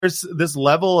there's this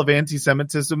level of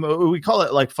anti-Semitism. We call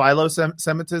it like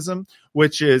philo-Semitism,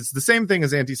 which is the same thing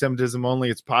as anti-Semitism, only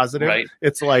it's positive. Right.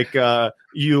 It's like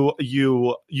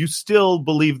you still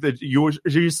believe that you're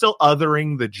still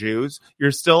othering the Jews.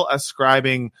 You're still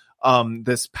ascribing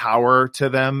this power to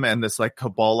them and this like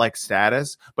cabal-like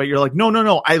status, but you're like,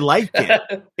 no, I like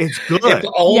it. It's good. If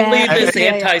only this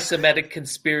Yeah. anti-Semitic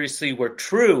conspiracy were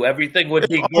true, everything would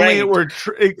be If great. only it were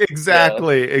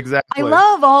exactly. I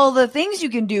love all the things you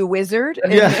can do, wizard.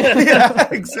 Yeah,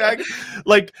 exactly.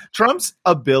 Like Trump's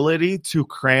ability to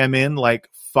cram in like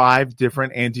 5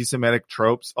 different anti-Semitic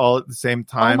tropes all at the same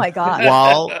time. Oh my God.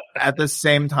 While at the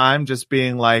same time just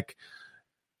being like,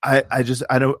 I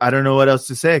don't know what else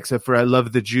to say except for I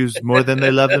love the Jews more than they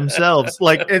love themselves.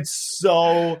 Like it's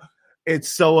so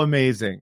amazing.